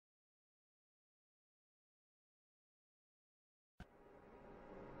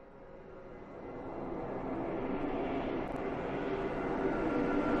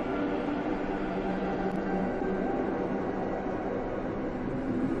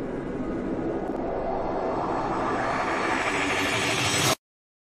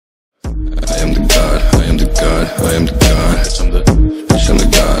I am the god. Bitch, I'm the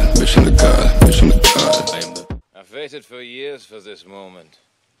god. Bitch, I'm the god. Bitch, I'm the god. I've waited for years for this moment.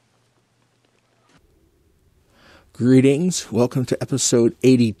 Greetings. Welcome to episode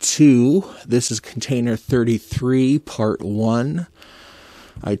 82. This is container 33, part 1.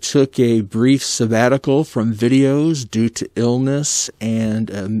 I took a brief sabbatical from videos due to illness and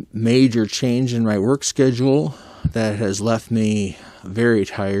a major change in my work schedule that has left me very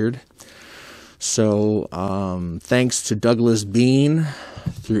tired. So, thanks to Douglas Bean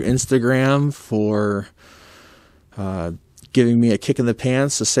through Instagram for giving me a kick in the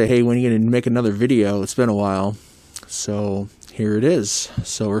pants to say, hey, when are you going to make another video? It's been a while. So here it is.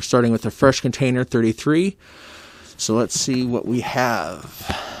 So we're starting with a fresh container 33. So let's see what we have.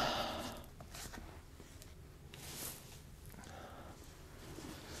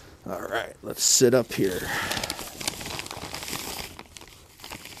 All right, let's sit up here.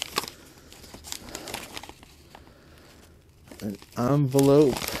 An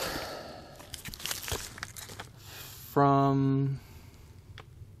envelope from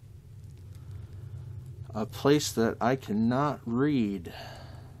a place that I cannot read.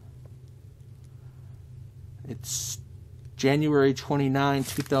 It's January 29,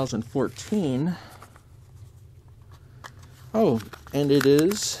 2014. Oh, and it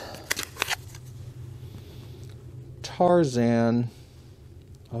is Tarzan,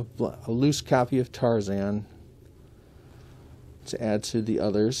 a loose copy of Tarzan to add to the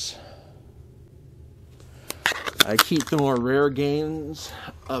others. I keep the more rare games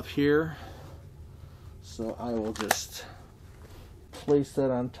up here, so I will just place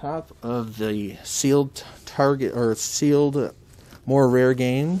that on top of the sealed target or sealed more rare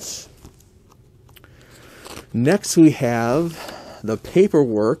games. Next we have the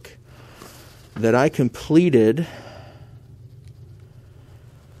paperwork that I completed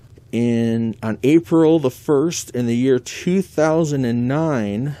on April the 1st in the year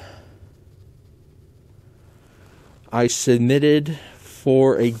 2009. I submitted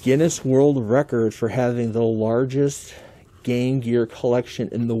for a Guinness World Record for having the largest Game Gear collection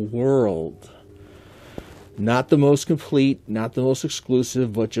in the world. Not the most complete, not the most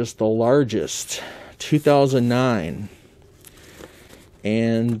exclusive, but just the largest. 2009.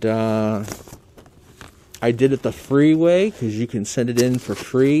 And I did it the free way, because you can send it in for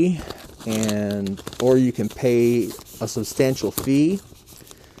free, or you can pay a substantial fee,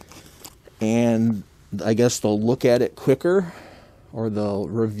 and I guess they'll look at it quicker, or they'll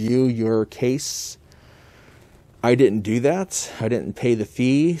review your case. I didn't do that. I didn't pay the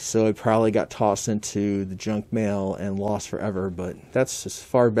fee, so it probably got tossed into the junk mail and lost forever. But that's as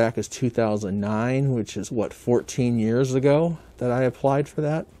far back as 2009, which is, 14 years ago that I applied for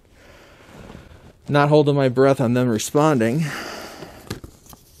that. Not holding my breath on them responding.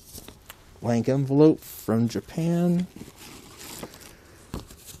 Blank envelope from Japan.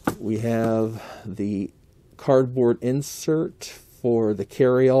 We have the cardboard insert for the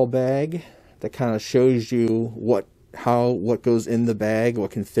carry-all bag that kind of shows you what goes in the bag,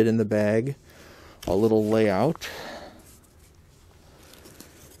 what can fit in the bag. A little layout.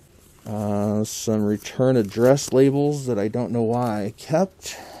 Some return address labels that I don't know why I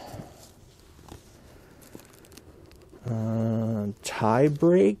kept. Tie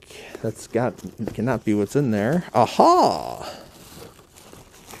break. Cannot be what's in there. Aha!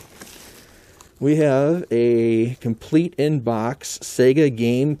 We have a complete in-box Sega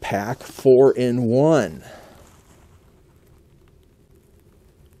game pack 4-in-1.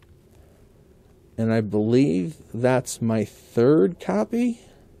 And I believe that's my third copy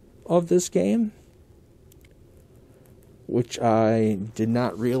of this game, which I did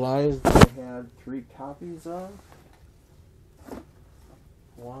not realize I had 3 copies of.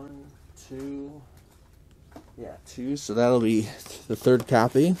 1, 2, yeah, 2, so that'll be the third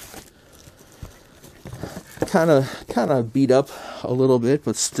copy. Kind of beat up a little bit,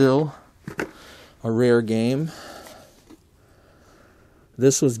 but still a rare game.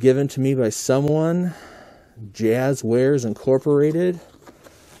 This was given to me by someone, Jazz Wares Incorporated,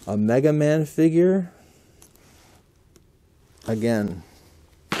 a Mega Man figure. Again,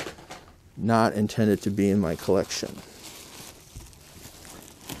 not intended to be in my collection.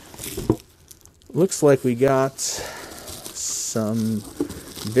 Looks like we got some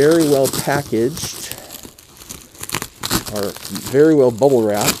very well packaged, or very well bubble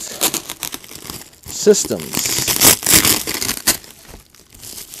wrapped systems.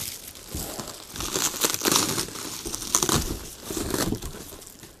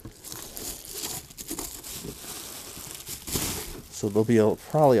 So there'll be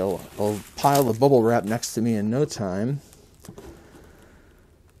probably a pile of bubble wrap next to me in no time.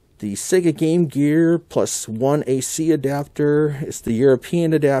 the Sega Game Gear plus 1 AC adapter. It's the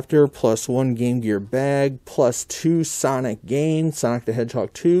European adapter plus 1 Game Gear bag plus 2 Sonic games, Sonic the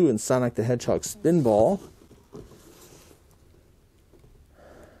Hedgehog 2 and Sonic the Hedgehog Spinball.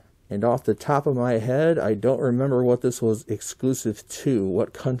 And off the top of my head, I don't remember what this was exclusive to,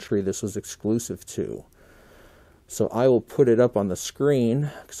 what country this was exclusive to. So I will put it up on the screen,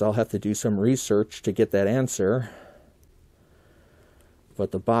 because I'll have to do some research to get that answer.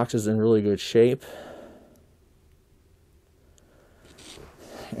 But the box is in really good shape.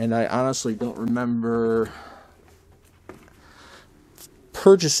 And I honestly don't remember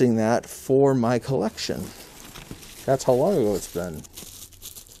purchasing that for my collection. That's how long ago it's been.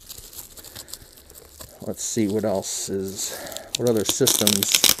 Let's see what else is, what other systems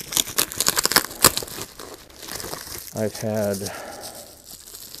I've had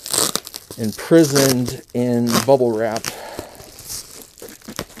imprisoned in bubble wrap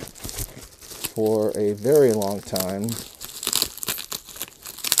for a very long time.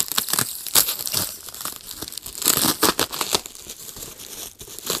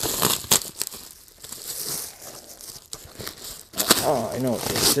 Oh, I know what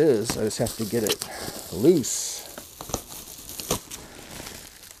this is. I just have to get it loose.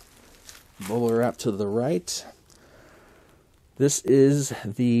 Bubble wrap to the right. This is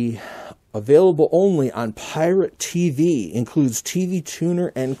the available only on Pirate TV. Includes TV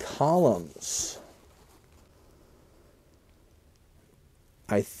tuner and columns.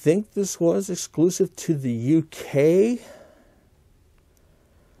 I think this was exclusive to the UK,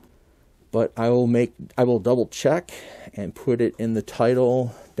 but I will double check and put it in the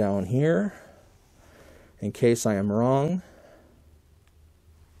title down here in case I am wrong.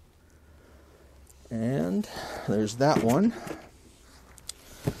 And there's that one.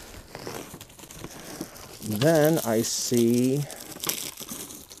 Then I see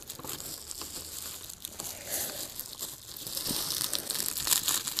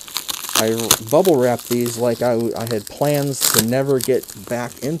I bubble wrap these like I had plans to never get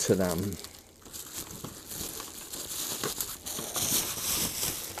back into them.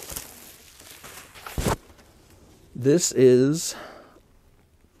 This is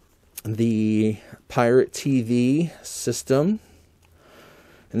the Pirate TV system.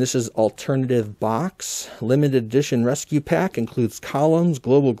 And this is alternative box. Limited edition rescue pack includes columns,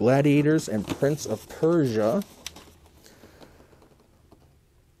 Global Gladiators, and Prince of Persia.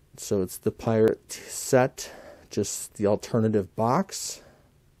 So it's the pirate set, just the alternative box.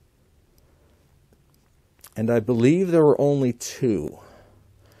 And I believe there were only 2.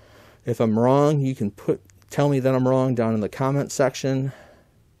 If I'm wrong, you can tell me that I'm wrong down in the comment section.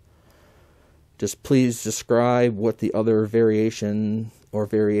 Just please describe what the other variation or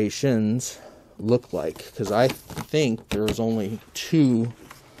variations look like, because I think there's only 2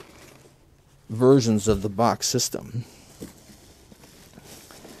 versions of the box system.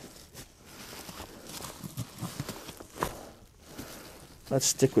 Let's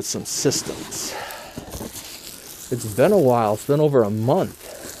stick with some systems. It's been a while. It's been over a month.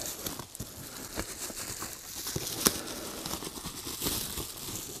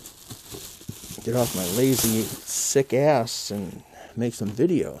 Get off my lazy, sick ass and make some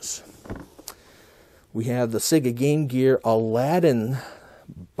videos. We have the Sega Game Gear Aladdin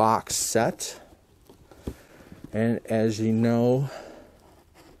box set. And as you know,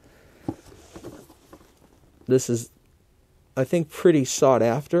 this is, I think, pretty sought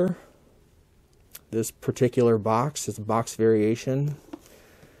after. This particular box is a box variation.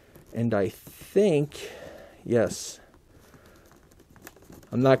 And I think, yes,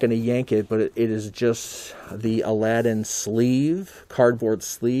 I'm not going to yank it, but it is just the Aladdin sleeve, cardboard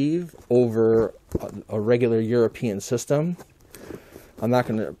sleeve, over a regular European system. I'm not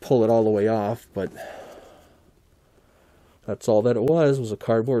going to pull it all the way off, but that's all that it was a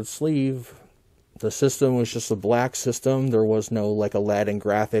cardboard sleeve. The system was just a black system. There was no like Aladdin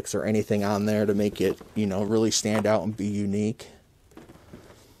graphics or anything on there to make it, you know, really stand out and be unique.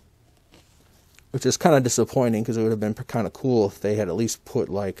 Which is kind of disappointing, because it would have been kind of cool if they had at least put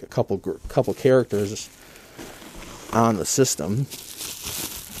like a couple characters on the system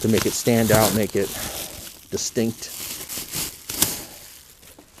to make it stand out, make it distinct.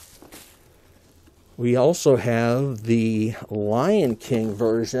 We also have the Lion King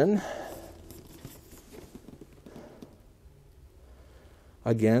version.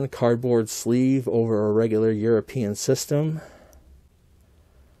 Again, cardboard sleeve over a regular European system.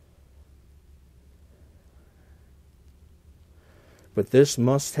 But this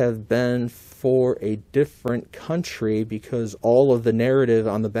must have been for a different country, because all of the narrative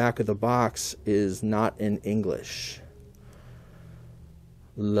on the back of the box is not in English.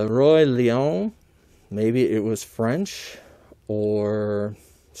 Leroy Leon. Maybe it was French or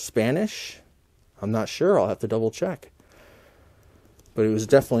Spanish. I'm not sure. I'll have to double check. But it was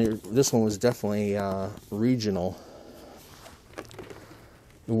definitely, this one was definitely regional.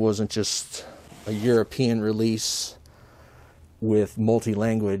 It wasn't just a European release with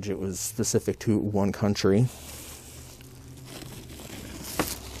multi-language. It was specific to one country.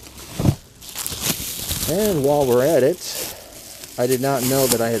 And while we're at it, I did not know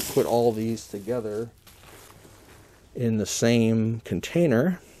that I had put all these together in the same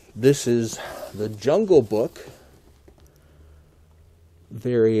container. This is the Jungle Book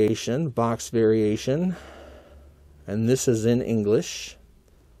variation, box variation, and this is in English.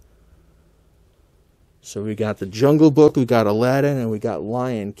 So we got the Jungle Book, we got Aladdin, and we got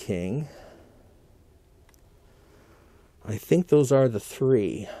Lion King. I think those are the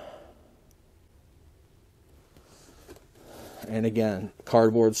three. And again,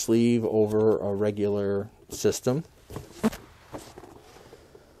 cardboard sleeve over a regular system.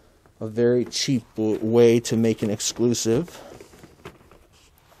 A very cheap way to make an exclusive.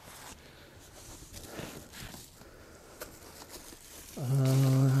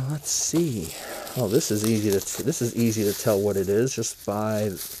 Let's see. Oh, this is easy to tell what it is just by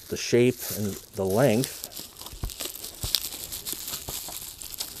the shape and the length.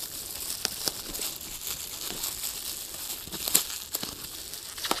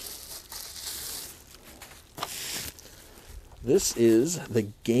 This is the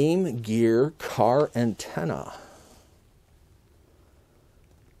gamegear car antenna.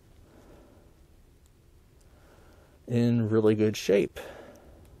 In really good shape.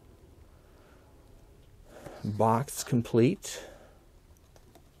 Box complete.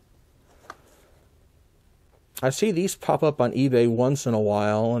 I see these pop up on eBay once in a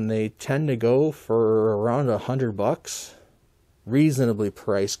while, and they tend to go for around $100. Reasonably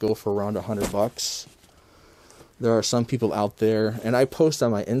priced, go for around $100. There are some people out there, and I post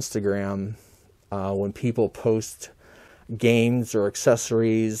on my Instagram when people post games or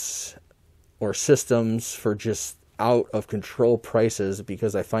accessories or systems for just out of control prices,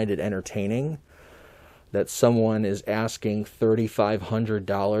 because I find it entertaining that someone is asking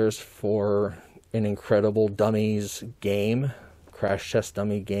 $3,500 for an incredible dummies game, crash test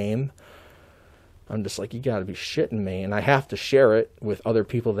dummy game. I'm just like, you gotta be shitting me. And I have to share it with other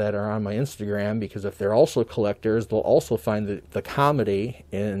people that are on my Instagram, because if they're also collectors, they'll also find the comedy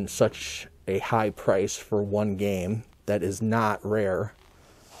in such a high price for one game that is not rare.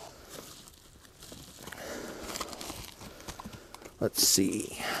 Let's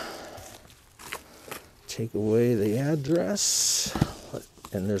see. Take away the address.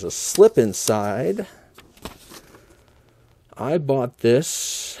 And there's a slip inside. I bought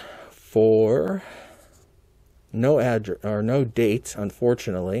this for no address or no date,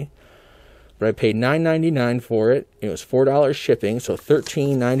 unfortunately. But I paid $9.99 for it. It was $4 shipping, so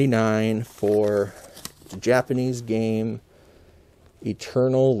 $13.99 for the Japanese game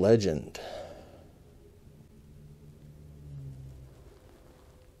Eternal Legend.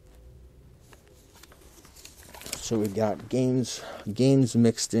 So we got games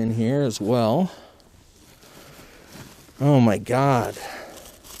mixed in here as well. Oh my God.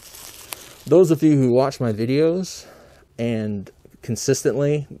 Those of you who watch my videos and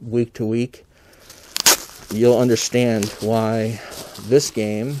consistently, week to week, you'll understand why this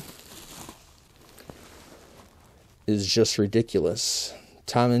game is just ridiculous.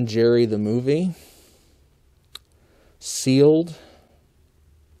 Tom and Jerry the movie, sealed.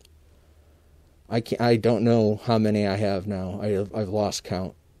 I don't know how many I have now. I've lost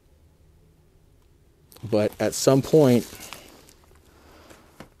count. But at some point,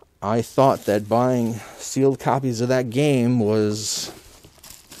 I thought that buying sealed copies of that game was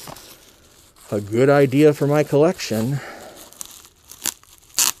a good idea for my collection.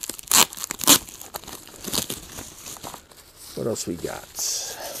 What else we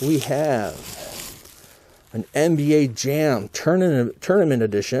got? We have an NBA Jam Tournament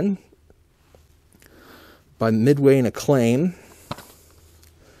Edition by Midway and Acclaim.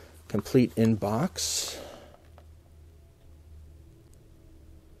 Complete in box.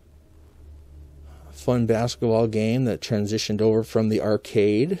 Fun basketball game that transitioned over from the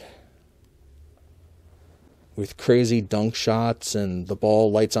arcade with crazy dunk shots and the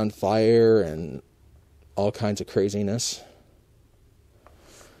ball lights on fire and all kinds of craziness.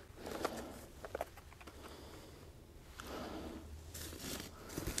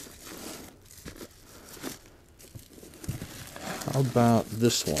 How about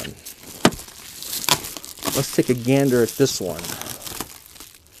this one? Let's take a gander at this one,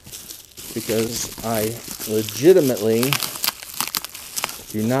 because I legitimately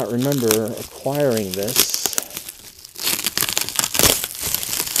do not remember acquiring this.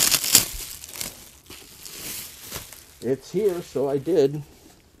 It's here, so I did.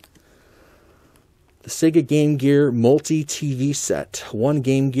 The Sega Game Gear multi-TV set. 1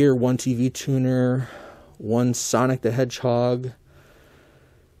 Game Gear, 1 TV tuner, 1 Sonic the Hedgehog,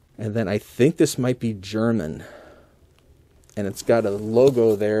 and then I think this might be German. And it's got a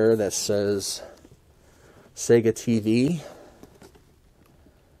logo there that says Sega TV.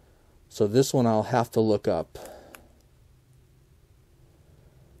 So this one I'll have to look up.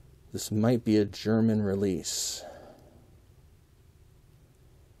 This might be a German release.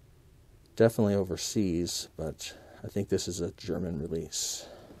 Definitely overseas, but I think this is a German release.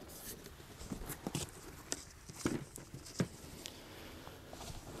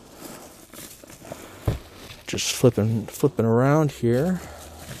 Just flipping around here.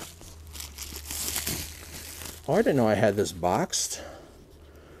 Oh, I didn't know I had this boxed.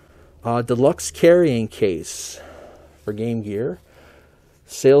 Deluxe carrying case for Game Gear.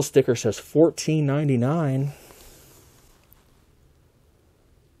 Sales sticker says $14.99.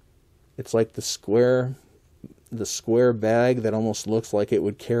 It's like the square bag that almost looks like it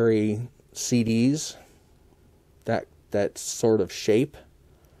would carry CDs. That sort of shape.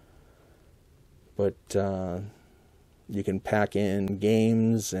 But you can pack in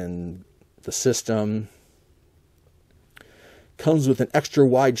games and the system. Comes with an extra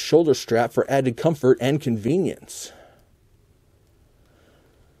wide shoulder strap for added comfort and convenience.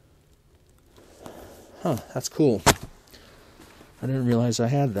 Huh, that's cool. I didn't realize I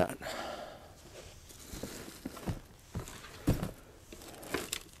had that.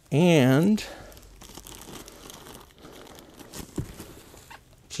 And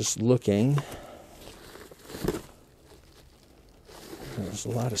just looking, there's a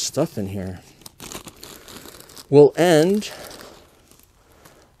lot of stuff in here. We'll end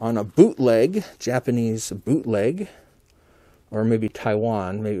on a bootleg, Japanese bootleg, or maybe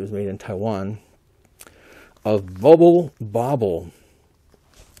Taiwan, maybe it was made in Taiwan, of Bubble Bobble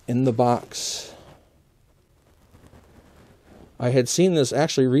in the box. I had seen this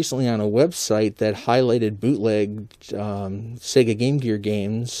actually recently on a website that highlighted bootleg Sega Game Gear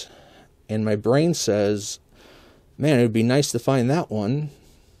games, and my brain says, man, it would be nice to find that one.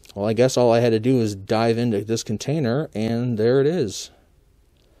 Well, I guess all I had to do was dive into this container, and there it is.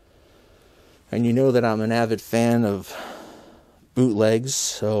 And you know that I'm an avid fan of bootlegs,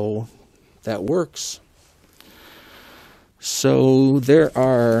 so that works. So there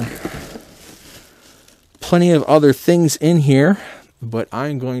are plenty of other things in here, but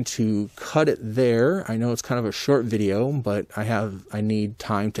I'm going to cut it there. I know it's kind of a short video, but I need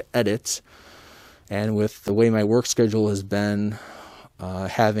time to edit. And with the way my work schedule has been,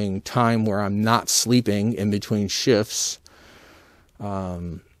 having time where I'm not sleeping in between shifts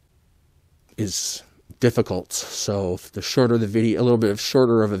is difficult. So the shorter the video, a little bit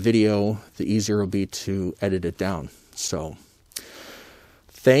shorter of a video, the easier it will be to edit it down. So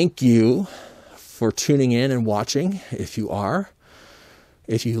thank you for tuning in and watching, if you are.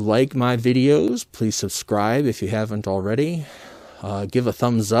 If you like my videos, please subscribe if you haven't already. Give a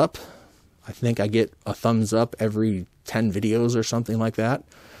thumbs up. I think I get a thumbs up every 10 videos or something like that.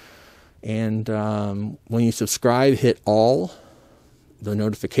 And when you subscribe, hit all, the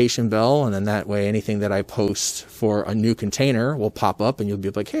notification bell, and then that way anything that I post for a new container will pop up and you'll be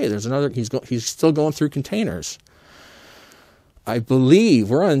like, hey, there's another, he's still going through containers. I believe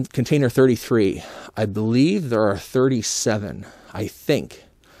we're on container 33. I believe there are 37, I think.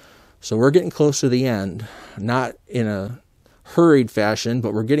 So we're getting close to the end. Not in a hurried fashion,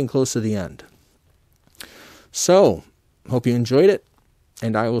 but we're getting close to the end. So, hope you enjoyed it,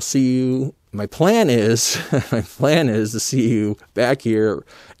 and I will see you. My plan is to see you back here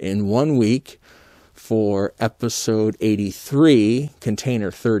in 1 week for episode 83,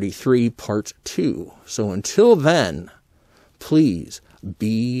 container 33, part 2. So until then, please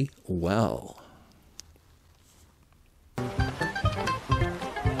be well.